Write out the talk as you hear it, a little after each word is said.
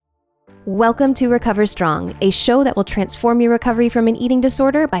Welcome to Recover Strong, a show that will transform your recovery from an eating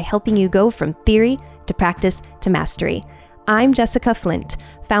disorder by helping you go from theory to practice to mastery. I'm Jessica Flint,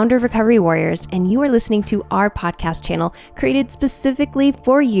 founder of Recovery Warriors, and you are listening to our podcast channel created specifically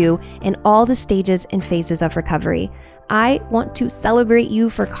for you in all the stages and phases of recovery. I want to celebrate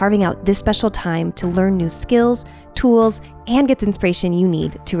you for carving out this special time to learn new skills, tools, and get the inspiration you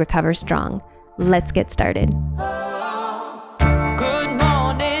need to recover strong. Let's get started.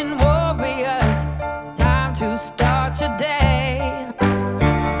 To start your day,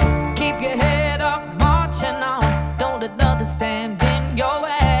 keep your head up, marching on, don't let nothing stand in your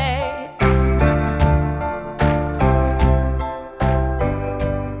way.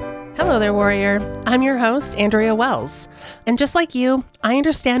 Hello there, warrior. I'm your host, Andrea Wells. And just like you, I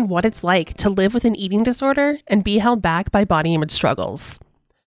understand what it's like to live with an eating disorder and be held back by body image struggles.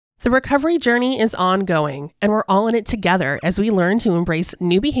 The recovery journey is ongoing, and we're all in it together as we learn to embrace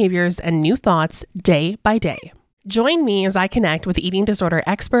new behaviors and new thoughts day by day. Join me as I connect with eating disorder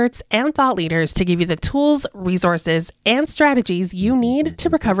experts and thought leaders to give you the tools, resources, and strategies you need to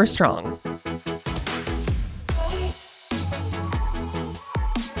recover strong.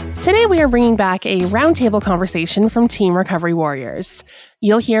 Today, we are bringing back a roundtable conversation from Team Recovery Warriors.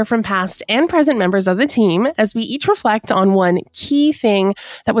 You'll hear from past and present members of the team as we each reflect on one key thing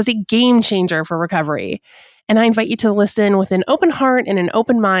that was a game changer for recovery. And I invite you to listen with an open heart and an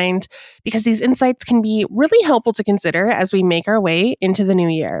open mind because these insights can be really helpful to consider as we make our way into the new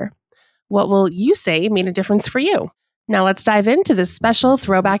year. What will you say made a difference for you? Now let's dive into this special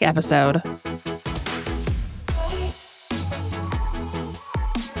throwback episode.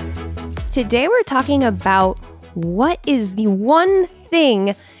 Today we're talking about what is the one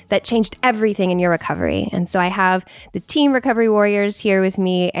thing that changed everything in your recovery. And so I have the Team Recovery Warriors here with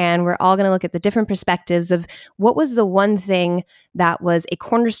me, and we're all going to look at the different perspectives of what was the one thing that was a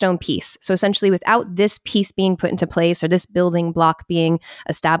cornerstone piece. So essentially, without this piece being put into place or this building block being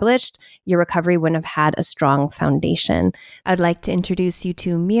established, your recovery wouldn't have had a strong foundation. I'd like to introduce you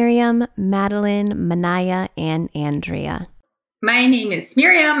to Miriam, Madeline, Manaya, and Andrea. My name is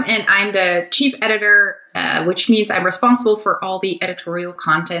Miriam, and I'm the chief editor, which means I'm responsible for all the editorial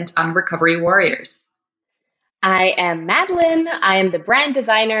content on Recovery Warriors. I am Madeline. I am the brand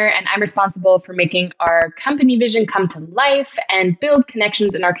designer, and I'm responsible for making our company vision come to life and build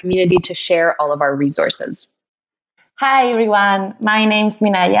connections in our community to share all of our resources. Hi, everyone. My name's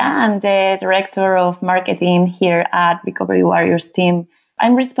Minaya. I'm the director of marketing here at Recovery Warriors team.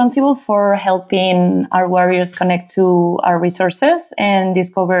 I'm responsible for helping our warriors connect to our resources and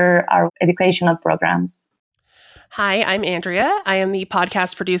discover our educational programs. Hi, I'm Andrea. I am the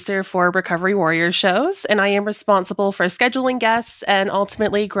podcast producer for Recovery Warriors shows, and I am responsible for scheduling guests and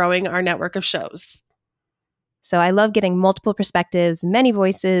ultimately growing our network of shows. So I love getting multiple perspectives, many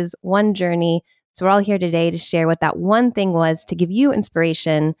voices, one journey. So we're all here today to share what that one thing was to give you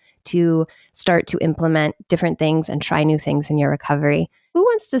inspiration to start to implement different things and try new things in your recovery. Who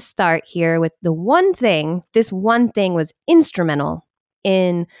wants to start here with the one thing? This one thing was instrumental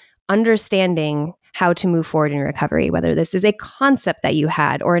in understanding how to move forward in recovery, whether this is a concept that you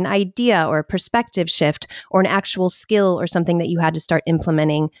had or an idea or a perspective shift or an actual skill or something that you had to start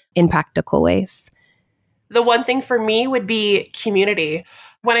implementing in practical ways. The one thing for me would be community.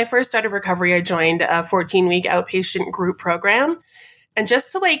 When I first started recovery, I joined a 14-week outpatient group program. And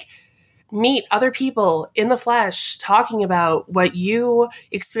just to meet other people in the flesh talking about what you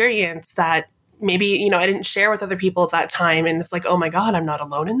experienced that maybe, I didn't share with other people at that time. And it's like, oh my God, I'm not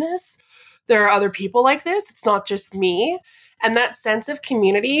alone in this. There are other people like this. It's not just me. And that sense of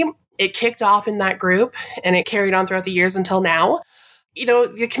community, it kicked off in that group and it carried on throughout the years until now.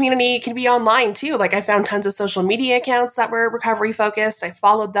 The community can be online too. I found tons of social media accounts that were recovery focused. I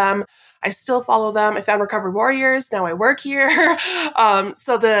followed them. I still follow them. I found Recovery Warriors. Now I work here.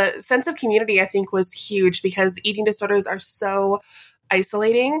 So the sense of community, I think, was huge because eating disorders are so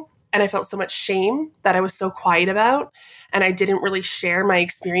isolating. And I felt so much shame that I was so quiet about. And I didn't really share my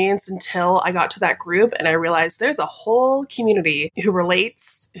experience until I got to that group. And I realized there's a whole community who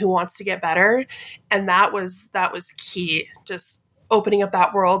relates, who wants to get better. And that was key. Just opening up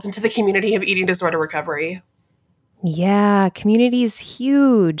that world into the community of eating disorder recovery. Yeah, community is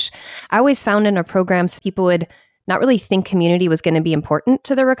huge. I always found in our programs, people would not really think community was going to be important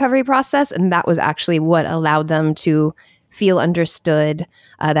to the recovery process. And that was actually what allowed them to feel understood,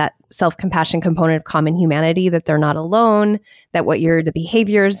 that self-compassion component of common humanity, that they're not alone, that the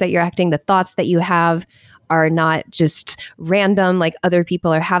behaviors that you're acting, the thoughts that you have are not just random, like other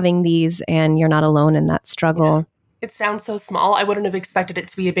people are having these and you're not alone in that struggle. Yeah. It sounds so small. I wouldn't have expected it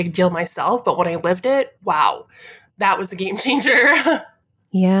to be a big deal myself, but when I lived it, wow, that was a game changer.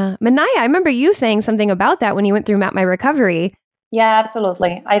 Yeah. Minaya, I remember you saying something about that when you went through Map My Recovery. Yeah,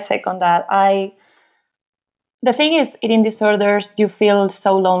 absolutely. I second that. The thing is, eating disorders, you feel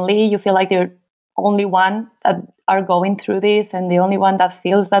so lonely. You feel like you're only one that are going through this and the only one that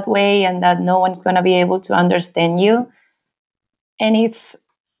feels that way and that no one's going to be able to understand you. And it's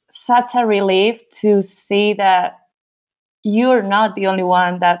such a relief to see that you're not the only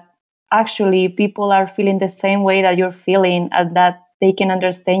one, that actually people are feeling the same way that you're feeling, and that they can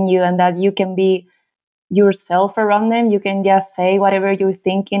understand you, and that you can be yourself around them. You can just say whatever you're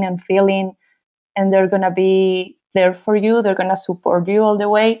thinking and feeling, and they're going to be there for you. They're going to support you all the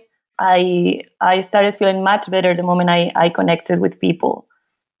way. I started feeling much better the moment I connected with people.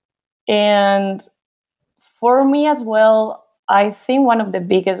 And for me as well, I think one of the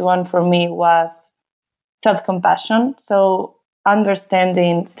biggest one for me was self-compassion. So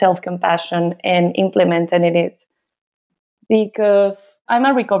understanding self-compassion and implementing it. Because I'm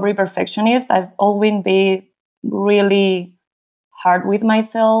a recovery perfectionist, I've always been really hard with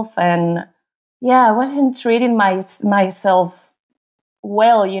myself, and I wasn't treating myself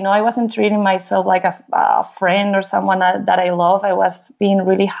well. I wasn't treating myself like a friend or someone that I love. I was being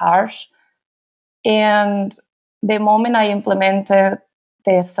really harsh. And the moment I implemented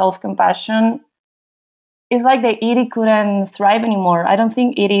the self-compassion, it's like the ED couldn't thrive anymore. I don't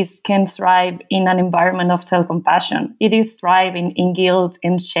think EDs can thrive in an environment of self-compassion. EDs thrive in guilt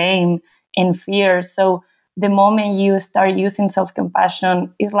and shame and fear. So the moment you start using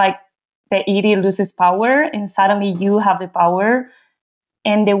self-compassion, it's like the ED loses power and suddenly you have the power.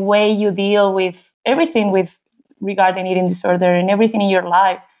 And the way you deal with everything regarding eating disorder and everything in your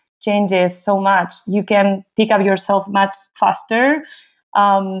life changes so much. You can pick up yourself much faster.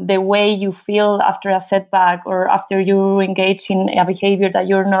 The way you feel after a setback or after you engage in a behavior that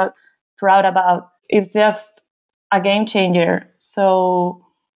you're not proud about, it's just a game changer. So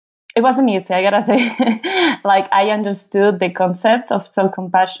it wasn't easy, I gotta say. Like, I understood the concept of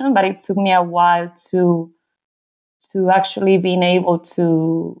self-compassion, but it took me a while to actually being able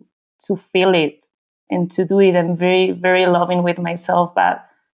to feel it and to do it. I'm very, very loving with myself, but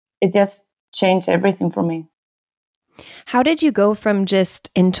it just changed everything for me. How did you go from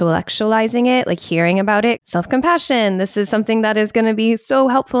just intellectualizing it, like hearing about it, self-compassion, this is something that is going to be so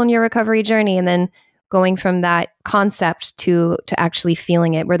helpful in your recovery journey, and then going from that concept to actually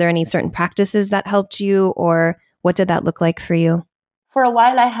feeling it? Were there any certain practices that helped you, or what did that look like for you? For a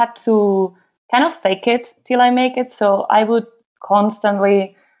while, I had to kind of fake it till I make it. So I would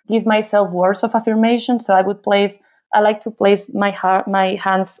constantly give myself words of affirmation. So I like to place my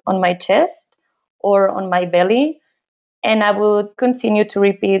hands on my chest or on my belly. And I would continue to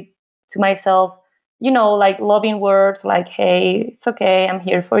repeat to myself, like loving words like, hey, it's okay, I'm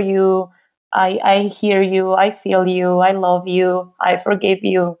here for you. I hear you, I feel you, I love you, I forgive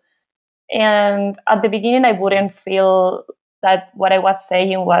you. And at the beginning, I wouldn't feel that what I was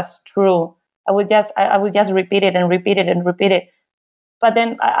saying was true. I would just repeat it and repeat it and repeat it. But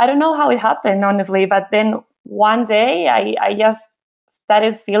then I don't know how it happened, honestly. But then one day I just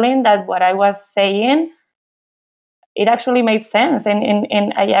started feeling that what I was saying, it actually made sense.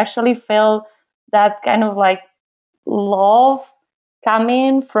 And I actually felt that kind of like love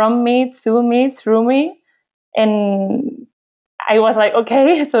coming from me, to me, through me. And I was like,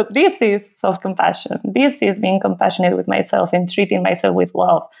 okay, so this is self-compassion. This is being compassionate with myself and treating myself with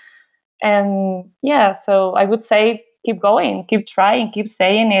love. And so I would say, keep going, keep trying, keep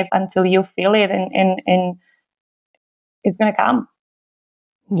saying it until you feel it, and it's going to come.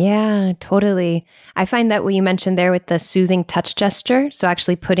 Yeah, totally. I find that what you mentioned there with the soothing touch gesture, so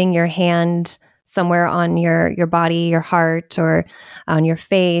actually putting your hand somewhere on your body, your heart, or on your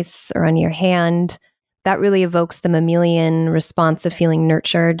face or on your hand, that really evokes the mammalian response of feeling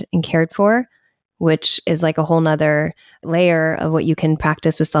nurtured and cared for, which is like a whole nother layer of what you can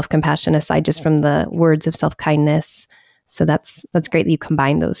practice with self-compassion aside just from the words of self-kindness. So that's great that you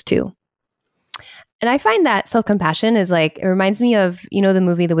combine those two. And I find that self-compassion is like, it reminds me of, the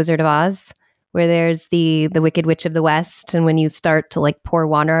movie The Wizard of Oz, where there's the Wicked Witch of the West. And when you start to like pour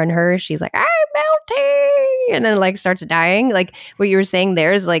water on her, she's like, I'm melting. And then like starts dying. Like what you were saying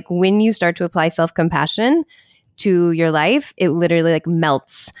there is like, when you start to apply self-compassion to your life, it literally like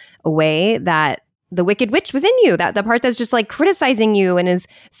melts away that the wicked witch within you, that the part that's just like criticizing you and is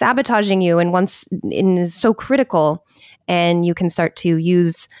sabotaging you and is so critical. And you can start to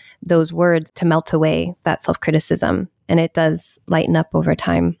use those words to melt away that self-criticism. And it does lighten up over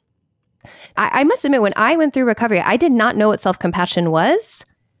time. I must admit, when I went through recovery, I did not know what self-compassion was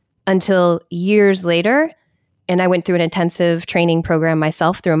until years later. And I went through an intensive training program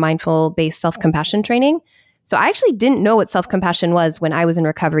myself through a mindful-based self-compassion training. So I actually didn't know what self-compassion was when I was in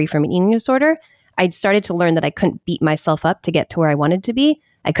recovery from an eating disorder. I started to learn that I couldn't beat myself up to get to where I wanted to be.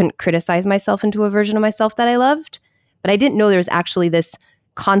 I couldn't criticize myself into a version of myself that I loved. But I didn't know there was actually this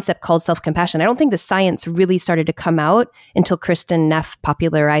concept called self-compassion. I don't think the science really started to come out until Kristin Neff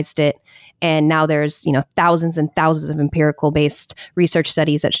popularized it. And now there's, thousands and thousands of empirical based research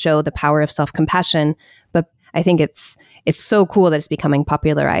studies that show the power of self-compassion. But I think it's so cool that it's becoming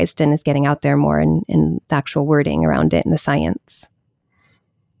popularized and is getting out there more in the actual wording around it and the science.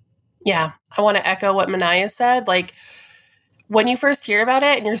 Yeah, I want to echo what Manaya said. Like, when you first hear about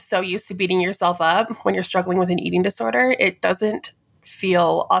it and you're so used to beating yourself up when you're struggling with an eating disorder, it doesn't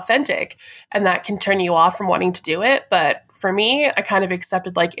feel authentic, and that can turn you off from wanting to do it. But for me, I kind of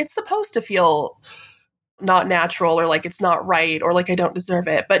accepted, like, it's supposed to feel not natural, or like it's not right, or like I don't deserve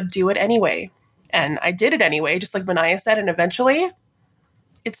it, but do it anyway. And I did it anyway, just like Manaya said, and eventually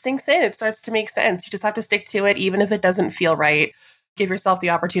it sinks in. It starts to make sense. You just have to stick to it, even if it doesn't feel right. Give yourself the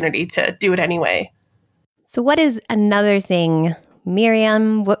opportunity to do it anyway. So what is another thing,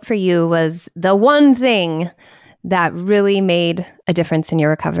 Miriam, what for you was the one thing that really made a difference in your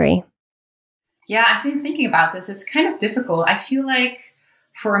recovery? Yeah, I've been thinking about this. It's kind of difficult. I feel like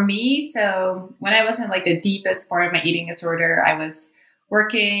for me, so when I was in like the deepest part of my eating disorder, I was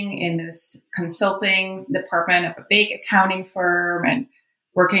working in this consulting department of a big accounting firm and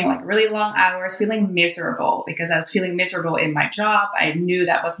working like really long hours, feeling miserable because I was feeling miserable in my job. I knew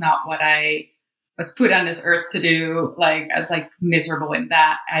that was not what I was put on this earth to do. Like, I was like miserable in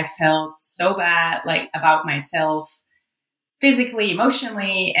that. I felt so bad, like, about myself physically,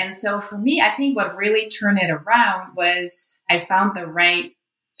 emotionally. And so for me, I think what really turned it around was I found the right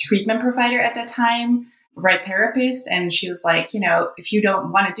treatment provider at that time, right therapist. And she was like, if you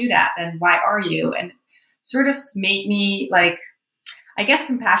don't want to do that, then why are you? And sort of made me like, I guess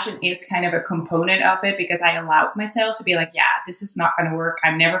compassion is kind of a component of it, because I allowed myself to be like, yeah, this is not going to work.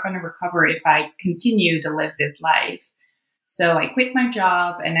 I'm never going to recover if I continue to live this life. So I quit my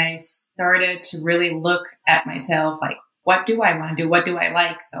job and I started to really look at myself like, what do I want to do? What do I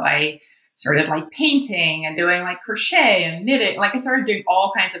like? So I started like painting and doing like crochet and knitting. Like, I started doing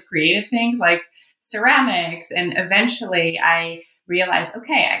all kinds of creative things like ceramics. And eventually I realized,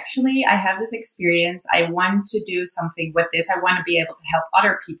 okay, actually I have this experience. I want to do something with this. I want to be able to help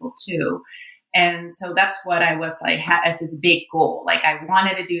other people too. And so that's what I was like, had as this big goal. Like, I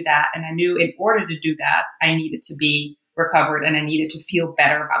wanted to do that. And I knew in order to do that, I needed to be recovered and I needed to feel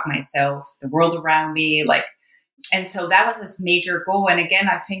better about myself, the world around me. And so that was this major goal. And again,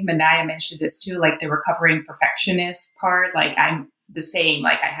 I think Manaya mentioned this too, like the recovering perfectionist part. Like, I'm the same,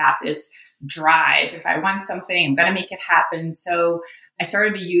 like I have this drive. If I want something, I'm going to make it happen. So I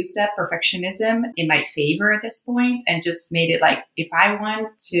started to use that perfectionism in my favor at this point and just made it like, if I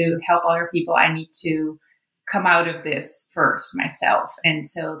want to help other people, I need to come out of this first myself. And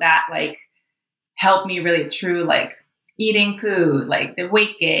so that like helped me really through like eating food, like the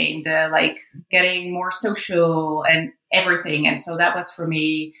weight gain, the like getting more social and everything. And so that was for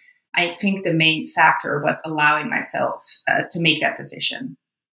me, I think the main factor was allowing myself to make that decision.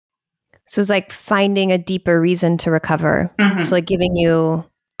 So it's like finding a deeper reason to recover. Mm-hmm. So like giving you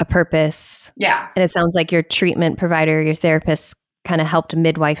a purpose. Yeah. And it sounds like your treatment provider, your therapist kind of helped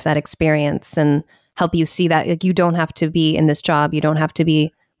midwife that experience and help you see that like you don't have to be in this job. You don't have to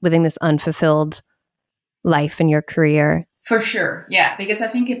be living this unfulfilled life in your career. For sure. Yeah. Because I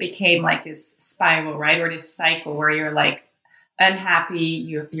think it became like this spiral, right? Or this cycle where you're like unhappy,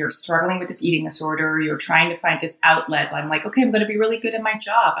 you're struggling with this eating disorder, you're trying to find this outlet. I'm like, okay, I'm going to be really good at my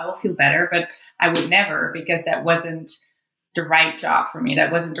job. I will feel better, but I would never, because that wasn't the right job for me.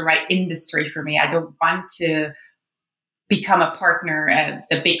 That wasn't the right industry for me. I don't want to become a partner at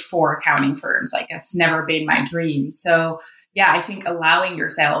the big 4 accounting firms. Like, that's never been my dream. So yeah, I think allowing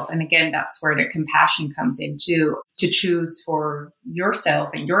yourself, and again, that's where the compassion comes in too, to choose for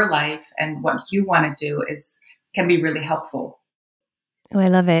yourself and your life and what you want to do can be really helpful. Oh, I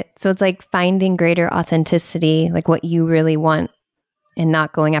love it. So it's like finding greater authenticity, like what you really want and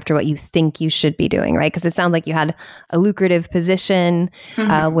not going after what you think you should be doing, right? Because it sounds like you had a lucrative position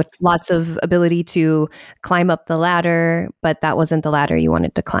with lots of ability to climb up the ladder, but that wasn't the ladder you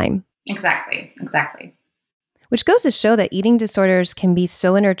wanted to climb. Exactly. Which goes to show that eating disorders can be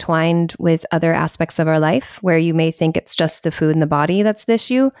so intertwined with other aspects of our life, where you may think it's just the food and the body that's the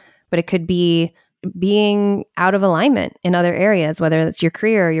issue, but it could be being out of alignment in other areas, whether it's your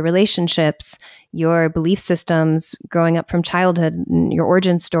career, your relationships, your belief systems, growing up from childhood, your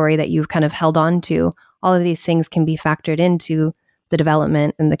origin story that you've kind of held on to. All of these things can be factored into the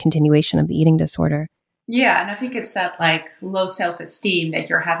development and the continuation of the eating disorder. Yeah. And I think it's that like low self-esteem that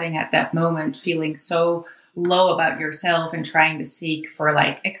you're having at that moment, feeling so low about yourself and trying to seek for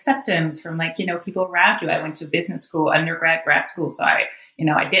like acceptance from like, people around you. I went to business school, undergrad, grad school. So I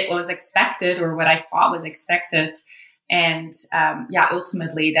did what was expected or what I thought was expected. And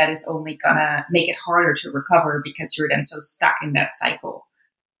ultimately that is only gonna make it harder to recover because you're then so stuck in that cycle.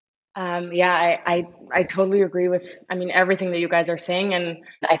 I totally agree with, everything that you guys are saying. And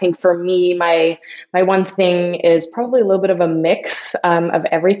I think for me, my one thing is probably a little bit of a mix of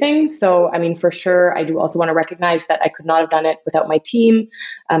everything. So, for sure, I do also want to recognize that I could not have done it without my team,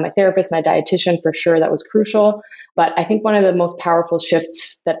 my therapist, my dietitian, for sure, that was crucial. But I think one of the most powerful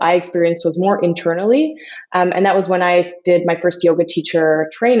shifts that I experienced was more internally. And that was when I did my first yoga teacher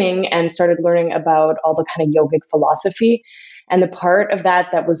training and started learning about all the kind of yogic philosophy. And the part of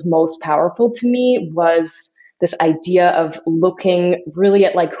that was most powerful to me was this idea of looking really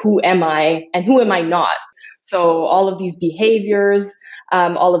at like, who am I and who am I not? So all of these behaviors,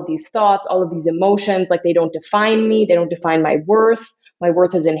 all of these thoughts, all of these emotions, like they don't define me. They don't define my worth. My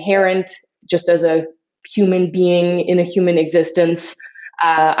worth is inherent just as a human being in a human existence.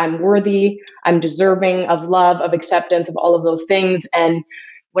 I'm worthy. I'm deserving of love, of acceptance, of all of those things. And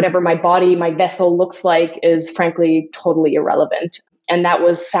whatever my body, my vessel looks like is frankly totally irrelevant. And that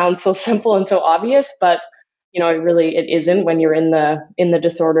sounds so simple and so obvious, but it isn't when you're in the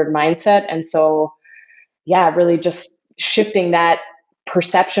disordered mindset. And so, really just shifting that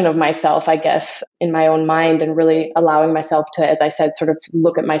perception of myself, I guess, in my own mind and really allowing myself to, as I said, sort of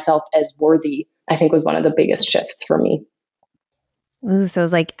look at myself as worthy, I think was one of the biggest shifts for me. Ooh, so it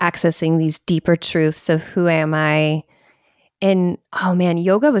was like accessing these deeper truths of who am I. And oh man,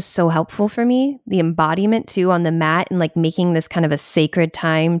 yoga was so helpful for me. The embodiment too on the mat and like making this kind of a sacred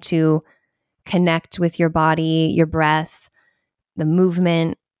time to connect with your body, your breath, the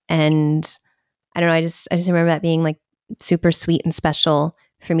movement. And I don't know, I just remember that being like super sweet and special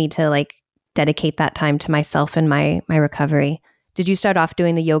for me to like dedicate that time to myself and my recovery. Did you start off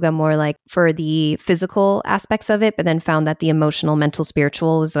doing the yoga more like for the physical aspects of it, but then found that the emotional, mental,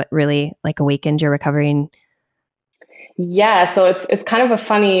 spiritual was what really like awakened your recovery? Yeah, so it's kind of a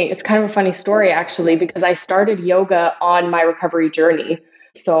funny story actually, because I started yoga on my recovery journey.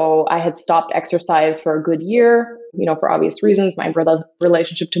 So I had stopped exercise for a good year, for obvious reasons, my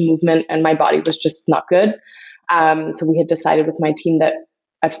relationship to movement and my body was just not good. So we had decided with my team that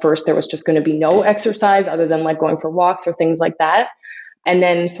at first there was just going to be no exercise other than like going for walks or things like that. And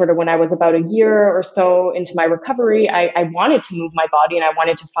then sort of when I was about a year or so into my recovery, I wanted to move my body and I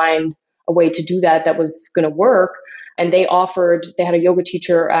wanted to find a way to do that was going to work. And they had a yoga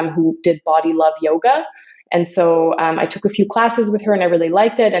teacher who did body love yoga. And so I took a few classes with her and I really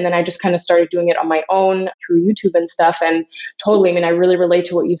liked it. And then I just kind of started doing it on my own through YouTube and stuff. And totally, I really relate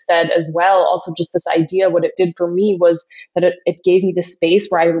to what you said as well. Also just this idea, what it did for me was that it gave me this space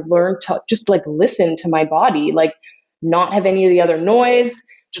where I learned to just like listen to my body, like not have any of the other noise,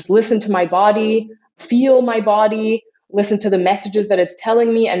 just listen to my body, feel my body, listen to the messages that it's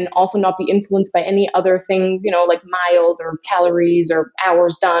telling me, and also not be influenced by any other things, like miles or calories or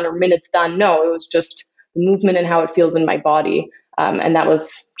hours done or minutes done. No, it was just the movement and how it feels in my body. And that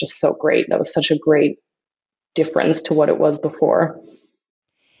was just so great. That was such a great difference to what it was before.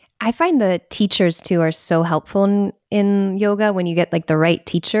 I find the teachers too are so helpful in yoga when you get like the right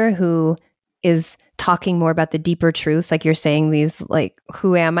teacher who is talking more about the deeper truths. Like you're saying these like,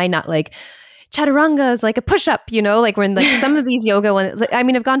 who am I? Not like chaturanga is like a push-up, like we're in like some of these yoga ones. Like,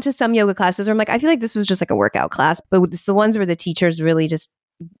 I've gone to some yoga classes where I'm like, I feel like this was just like a workout class, but it's the ones where the teachers really just,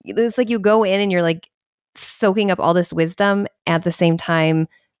 it's like you go in and you're like soaking up all this wisdom at the same time.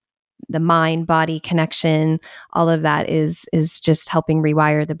 The mind body connection, all of that is just helping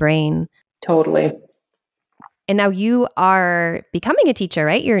rewire the brain. Totally. And now you are becoming a teacher,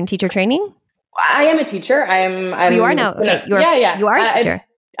 right? You're in teacher training? I am a teacher. You are now. Okay. You are a teacher.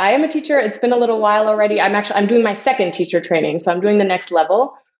 I am a teacher. It's been a little while already. I'm doing my second teacher training. So I'm doing the next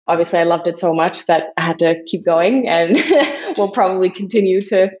level. Obviously, I loved it so much that I had to keep going and will probably continue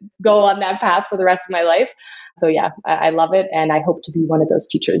to go on that path for the rest of my life. So yeah, I love it. And I hope to be one of those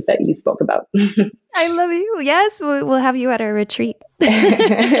teachers that you spoke about. I love you. Yes, we'll have you at our retreat.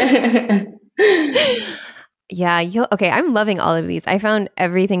 Yeah. Okay. I'm loving all of these. I found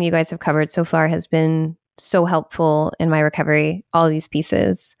everything you guys have covered so far has been so helpful in my recovery. All these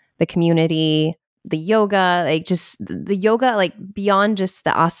pieces, the community, the yoga, like just the yoga, like beyond just the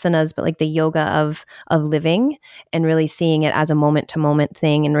asanas, but like the yoga of living and really seeing it as a moment to moment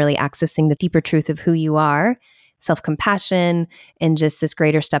thing and really accessing the deeper truth of who you are, self-compassion, and just this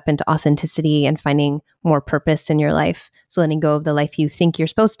greater step into authenticity and finding more purpose in your life. So letting go of the life you think you're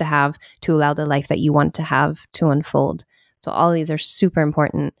supposed to have to allow the life that you want to have to unfold. So all these are super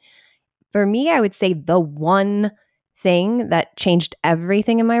important. For me, I would say the one thing that changed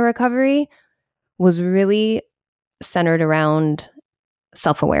everything in my recovery was really centered around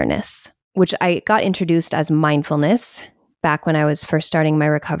self-awareness, which I got introduced as mindfulness back when I was first starting my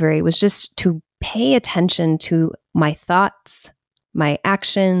recovery, was just to pay attention to my thoughts, my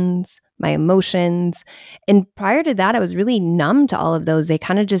actions, my emotions. And prior to that, I was really numb to all of those.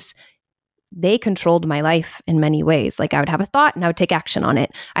 They controlled my life in many ways. Like I would have a thought and I would take action on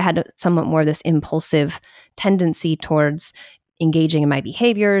it. I had somewhat more of this impulsive tendency towards engaging in my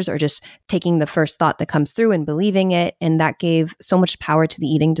behaviors or just taking the first thought that comes through and believing it. And that gave so much power to the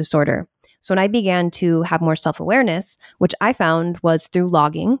eating disorder. So when I began to have more self-awareness, which I found was through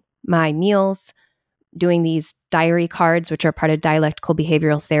logging my meals, doing these diary cards, which are part of dialectical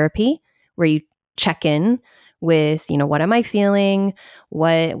behavioral therapy, where you check in with, what am I feeling?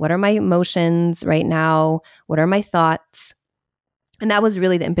 What are my emotions right now? What are my thoughts? And that was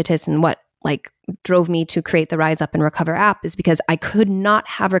really the impetus and what drove me to create the Rise Up and Recover app, is because I could not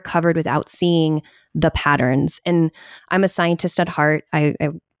have recovered without seeing the patterns. And I'm a scientist at heart. I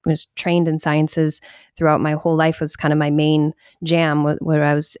was trained in sciences throughout my whole life, was kind of my main jam, where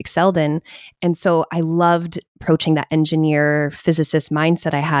I was excelled in. And so I loved approaching that engineer physicist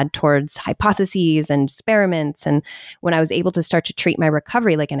mindset I had towards hypotheses and experiments. And when I was able to start to treat my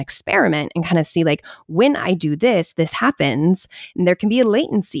recovery like an experiment and kind of see when I do this, this happens, and there can be a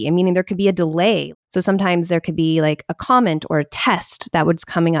latency, meaning there could be a delay. So sometimes there could be a comment or a test that was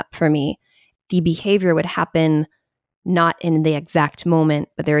coming up for me. The behavior would happen not in the exact moment,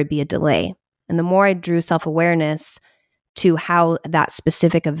 but there would be a delay. And the more I drew self-awareness to how that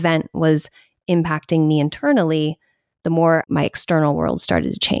specific event was impacting me internally, the more my external world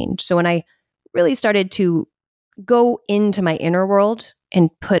started to change. So when I really started to go into my inner world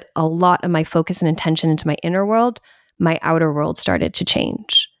and put a lot of my focus and attention into my inner world, my outer world started to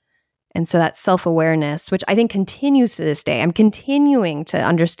change. And so that self-awareness, which I think continues to this day, I'm continuing to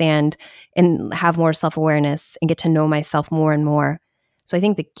understand and have more self-awareness and get to know myself more and more. So I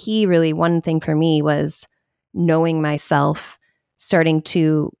think the key, really, one thing for me was knowing myself, starting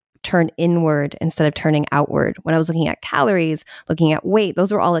to turn inward instead of turning outward. When I was looking at calories, looking at weight,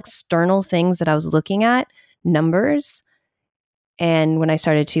 those were all external things that I was looking at, numbers. And when I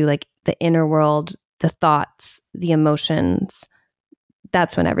started to the inner world, the thoughts, the emotions,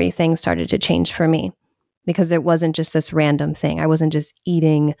 that's when everything started to change for me, because it wasn't just this random thing. I wasn't just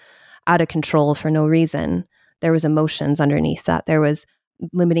eating out of control for no reason. There was emotions underneath that. There was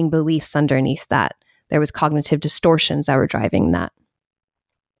limiting beliefs underneath that. There was cognitive distortions that were driving that.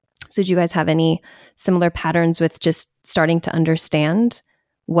 So did you guys have any similar patterns with just starting to understand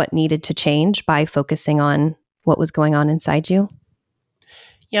what needed to change by focusing on what was going on inside you?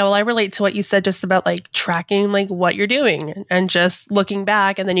 Yeah, well, I relate to what you said just about tracking what you're doing and just looking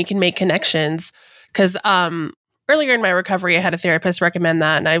back, and then you can make connections. Because earlier in my recovery, I had a therapist recommend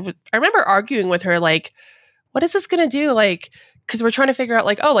that, and I remember arguing with her what is this going to do? Because we're trying to figure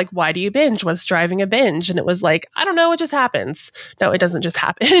out why do you binge? What's driving a binge? And it was I don't know, it just happens. No, it doesn't just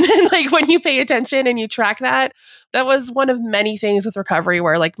happen. And when you pay attention and you track that was one of many things with recovery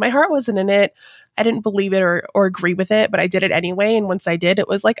where my heart wasn't in it. I didn't believe it or agree with it, but I did it anyway. And once I did, it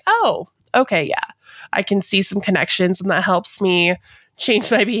was oh, okay, yeah, I can see some connections, and that helps me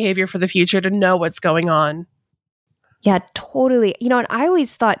change my behavior for the future to know what's going on. Yeah, totally. And I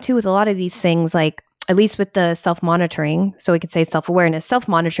always thought too, with a lot of these things, at least with the self-monitoring, so we could say self-awareness,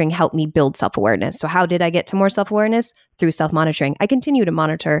 self-monitoring helped me build self-awareness. So how did I get to more self-awareness? Through self-monitoring. I continue to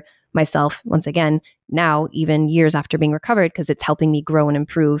monitor myself, once again, now, even years after being recovered, because it's helping me grow and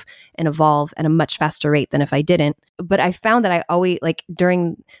improve and evolve at a much faster rate than if I didn't. But I found that I always,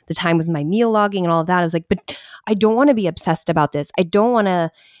 during the time with my meal logging and all of that, I was but I don't want to be obsessed about this. I don't want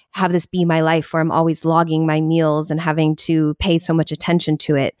to have this be my life where I'm always logging my meals and having to pay so much attention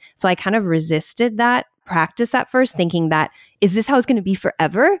to it. So I kind of resisted that practice at first, thinking that, is this how it's going to be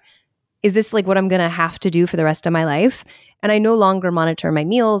forever? Is this what I'm going to have to do for the rest of my life? And I no longer monitor my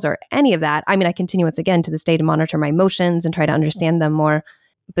meals or any of that. I mean, I continue once again to this day to monitor my emotions and try to understand them more.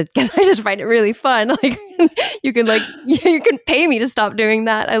 But because I just find it really fun. You can pay me to stop doing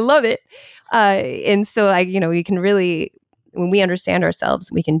that. I love it. And so we can really, when we understand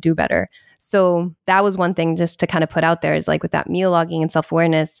ourselves, we can do better. So that was one thing just to kind of put out there, is with that meal logging and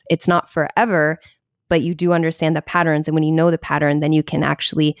self-awareness, it's not forever, but you do understand the patterns. And when you know the pattern, then you can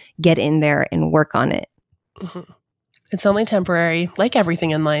actually get in there and work on it. Mm-hmm. It's only temporary, like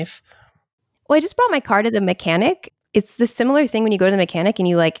everything in life. Well, I just brought my car to the mechanic. It's the similar thing when you go to the mechanic and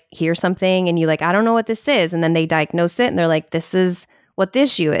you hear something and you I don't know what this is. And then they diagnose it and they're this is what the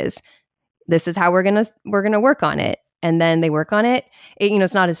issue is. This is how we're going to work on it. and then they work on it,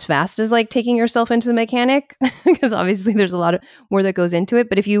 it's not as fast as like taking yourself into the mechanic because obviously there's a lot of more that goes into it.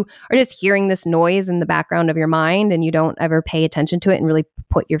 But if you are just hearing this noise in the background of your mind and you don't ever pay attention to it and really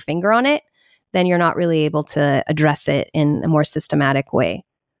put your finger on it, then you're not really able to address it in a more systematic way.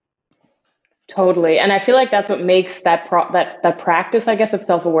 Totally. And I feel like that's what makes that practice, I guess, of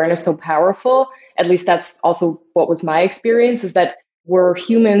self-awareness so powerful. At least that's also what was my experience, is that we're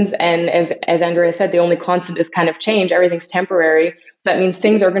humans. And as Andrea said, the only constant is kind of change. Everything's temporary. So that means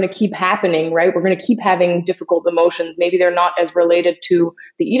things are going to keep happening, right? We're going to keep having difficult emotions. Maybe they're not as related to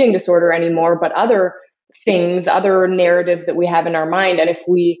the eating disorder anymore, but other things, other narratives that we have in our mind. And if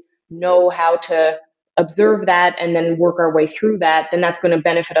we know how to observe that and then work our way through that, then that's going to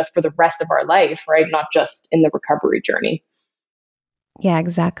benefit us for the rest of our life, right? Not just in the recovery journey. Yeah,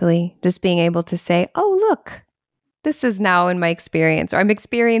 exactly. Just being able to say, oh, look, this is now in my experience, or I'm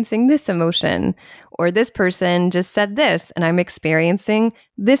experiencing this emotion, or this person just said this, and I'm experiencing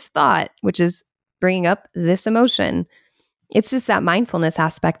this thought, which is bringing up this emotion. It's just that mindfulness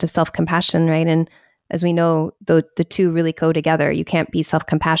aspect of self-compassion, right? And as we know, the two really go together. You can't be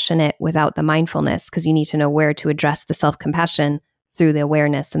self-compassionate without the mindfulness, because you need to know where to address the self-compassion through the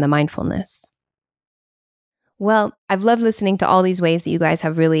awareness and the mindfulness. Well, I've loved listening to all these ways that you guys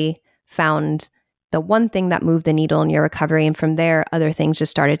have really found the one thing that moved the needle in your recovery. And from there, other things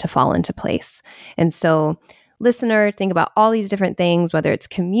just started to fall into place. And so, listener, think about all these different things, whether it's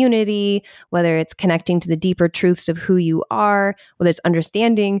community, whether it's connecting to the deeper truths of who you are, whether it's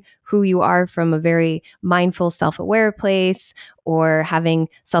understanding who you are from a very mindful, self-aware place, or having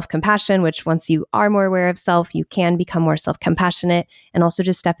self-compassion, which once you are more aware of self, you can become more self-compassionate, and also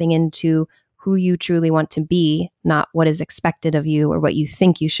just stepping into who you truly want to be, not what is expected of you or what you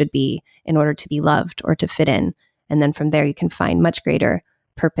think you should be in order to be loved or to fit in. And then from there, you can find much greater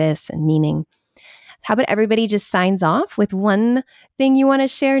purpose and meaning. How about everybody just signs off with one thing you want to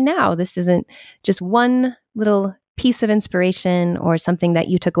share now? This isn't just one little piece of inspiration or something that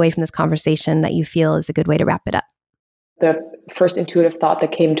you took away from this conversation that you feel is a good way to wrap it up. The first intuitive thought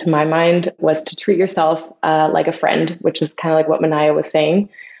that came to my mind was to treat yourself like a friend, which is kind of like what Manaya was saying.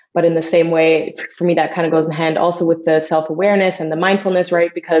 But in the same way, for me, that kind of goes in hand also with the self-awareness and the mindfulness, right?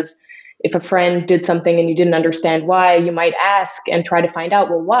 Because if a friend did something and you didn't understand why, you might ask and try to find out,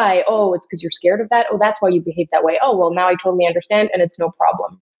 well, why? Oh, it's because you're scared of that. Oh, that's why you behave that way. Oh, well, now I totally understand and it's no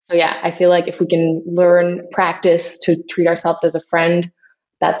problem. So yeah, I feel like if we can practice to treat ourselves as a friend,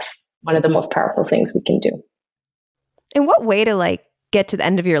 that's one of the most powerful things we can do. And what way to get to the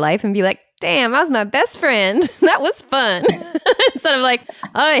end of your life and be like, damn, I was my best friend. That was fun. Instead of like,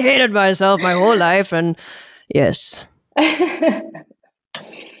 I hated myself my whole life. And yes. I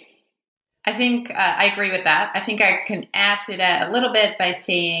think I agree with that. I think I can add to that a little bit by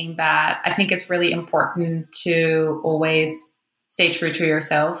saying that I think it's really important to always stay true to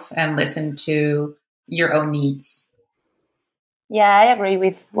yourself and listen to your own needs. Yeah, I agree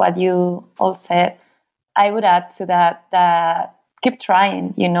with what you all said. I would add to that keep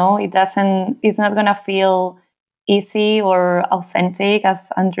trying, it's not going to feel easy or authentic, as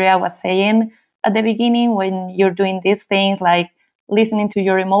Andrea was saying at the beginning, when you're doing these things like listening to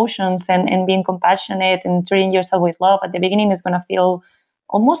your emotions and being compassionate and treating yourself with love. At the beginning, it's going to feel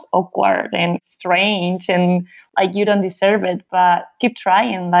almost awkward and strange and like you don't deserve it, but keep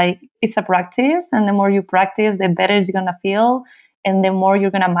trying. Like, it's a practice, and the more you practice, the better it's going to feel, and the more you're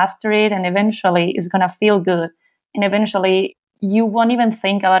going to master it, and eventually it's going to feel good. And eventually you won't even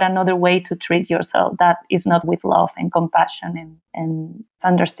think about another way to treat yourself that is not with love and compassion and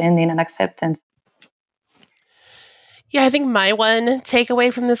understanding and acceptance. Yeah, I think my one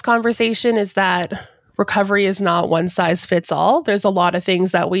takeaway from this conversation is that recovery is not one size fits all. There's a lot of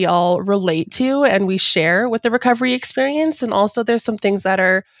things that we all relate to and we share with the recovery experience. And also there's some things that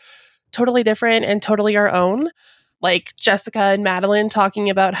are totally different and totally our own. Like Jessica and Madeline talking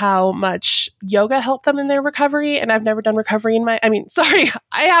about how much yoga helped them in their recovery. And I've never done recovery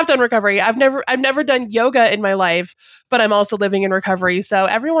I have done recovery. I've never done yoga in my life, but I'm also living in recovery. So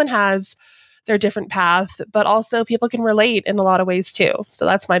everyone has their different path, but also people can relate in a lot of ways too. So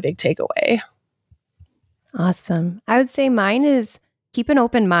that's my big takeaway. Awesome. I would say mine is keep an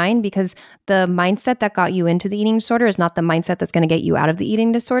open mind, because the mindset that got you into the eating disorder is not the mindset that's going to get you out of the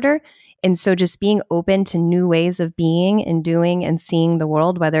eating disorder. And so just being open to new ways of being and doing and seeing the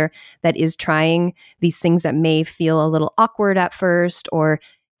world, whether that is trying these things that may feel a little awkward at first or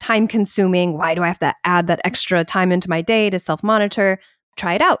time consuming. Why do I have to add that extra time into my day to self-monitor?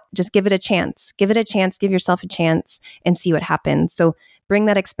 Try it out. Just give it a chance. Give yourself a chance and see what happens. So bring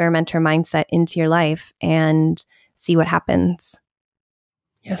that experimenter mindset into your life and see what happens.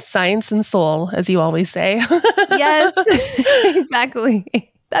 Yes, science and soul, as you always say. Yes, exactly.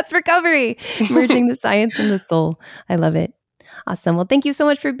 That's recovery, merging the science and the soul. I love it. Awesome. Well, thank you so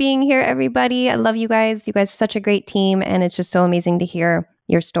much for being here, everybody. I love you guys. You guys are such a great team, and it's just so amazing to hear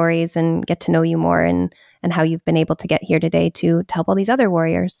your stories and get to know you more and how you've been able to get here today to help all these other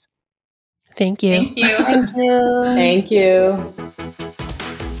warriors. Thank you. Thank you. Thank you. Thank you.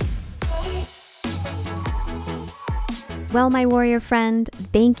 Well, my warrior friend,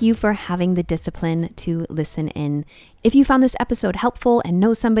 thank you for having the discipline to listen in. If you found this episode helpful and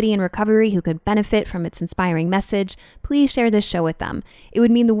know somebody in recovery who could benefit from its inspiring message, please share this show with them. It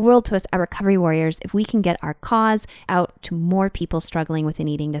would mean the world to us at Recovery Warriors if we can get our cause out to more people struggling with an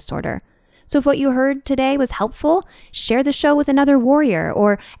eating disorder. So if what you heard today was helpful, share the show with another warrior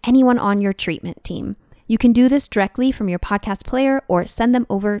or anyone on your treatment team. You can do this directly from your podcast player or send them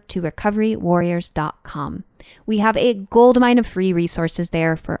over to recoverywarriors.com. We have a goldmine of free resources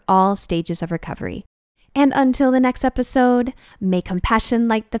there for all stages of recovery. And until the next episode, may compassion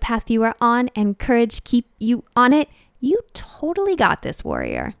light the path you are on and courage keep you on it. You totally got this,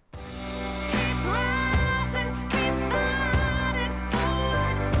 warrior.